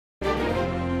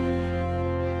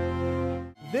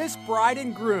This bride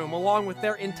and groom, along with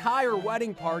their entire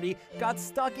wedding party, got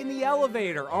stuck in the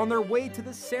elevator on their way to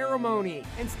the ceremony.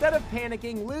 Instead of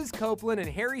panicking, Liz Copeland and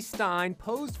Harry Stein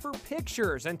posed for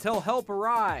pictures until help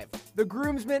arrived. The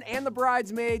groomsmen and the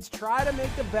bridesmaids try to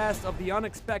make the best of the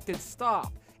unexpected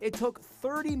stop. It took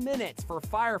 30 minutes for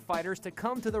firefighters to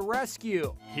come to the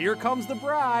rescue. Here comes the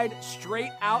bride, straight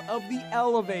out of the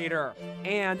elevator.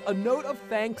 And a note of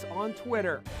thanks on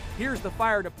Twitter. Here's the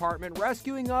fire department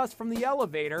rescuing us from the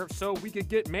elevator so we could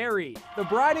get married. The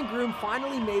bride and groom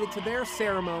finally made it to their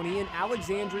ceremony in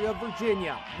Alexandria,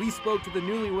 Virginia. We spoke to the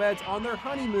newlyweds on their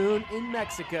honeymoon in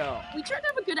Mexico. We tried to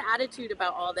have a good attitude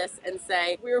about all this and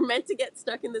say, we were meant to get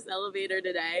stuck in this elevator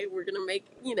today. We're gonna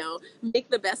make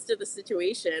the best of the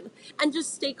situation and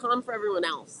just stay calm for everyone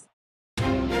else.